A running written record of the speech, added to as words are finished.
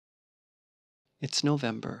It's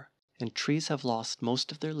November, and trees have lost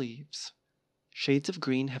most of their leaves. Shades of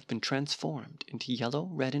green have been transformed into yellow,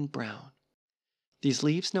 red, and brown. These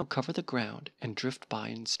leaves now cover the ground and drift by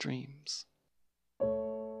in streams.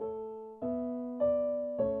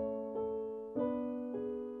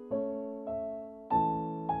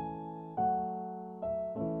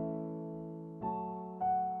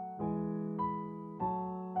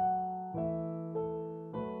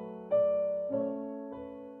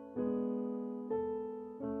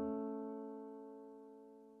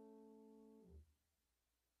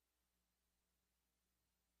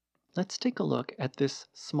 Let's take a look at this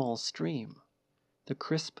small stream. The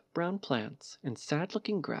crisp brown plants and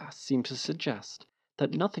sad-looking grass seem to suggest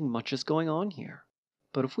that nothing much is going on here.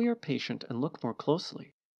 But if we are patient and look more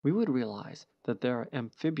closely, we would realize that there are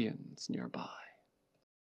amphibians nearby.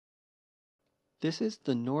 This is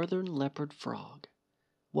the northern leopard frog.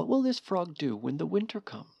 What will this frog do when the winter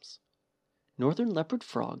comes? Northern leopard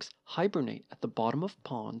frogs hibernate at the bottom of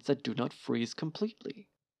ponds that do not freeze completely.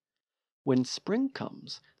 When spring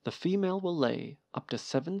comes, the female will lay up to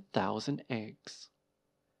 7,000 eggs.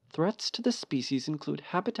 Threats to the species include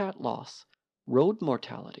habitat loss, road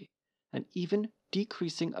mortality, and even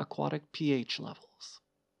decreasing aquatic pH levels.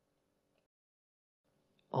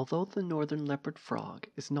 Although the northern leopard frog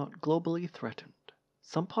is not globally threatened,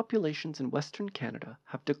 some populations in Western Canada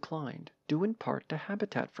have declined due in part to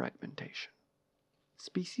habitat fragmentation.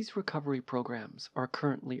 Species recovery programs are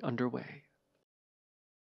currently underway.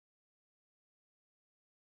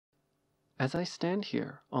 As I stand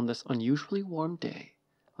here on this unusually warm day,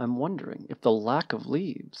 I'm wondering if the lack of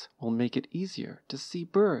leaves will make it easier to see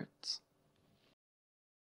birds.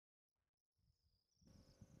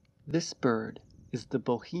 This bird is the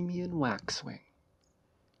Bohemian waxwing.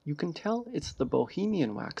 You can tell it's the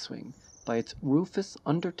Bohemian waxwing by its rufous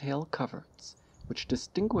undertail coverts, which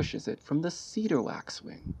distinguishes it from the cedar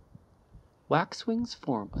waxwing. Waxwings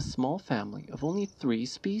form a small family of only 3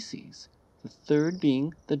 species, the third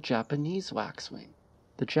being the Japanese waxwing.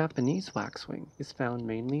 The Japanese waxwing is found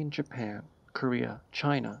mainly in Japan, Korea,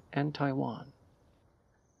 China, and Taiwan.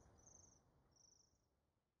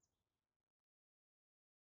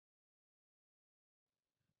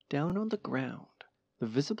 Down on the ground, the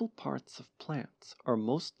visible parts of plants are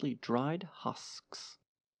mostly dried husks.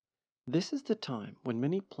 This is the time when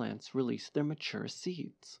many plants release their mature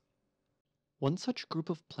seeds. One such group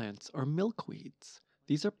of plants are milkweeds.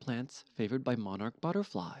 These are plants favored by monarch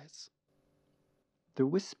butterflies. The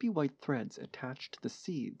wispy white threads attached to the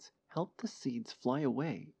seeds help the seeds fly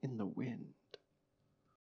away in the wind.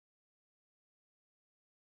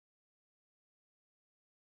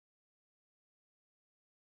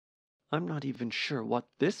 I'm not even sure what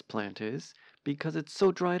this plant is because it's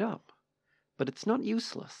so dried up. But it's not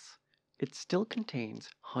useless. It still contains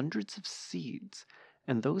hundreds of seeds,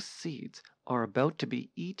 and those seeds are about to be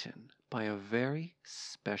eaten by a very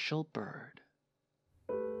special bird.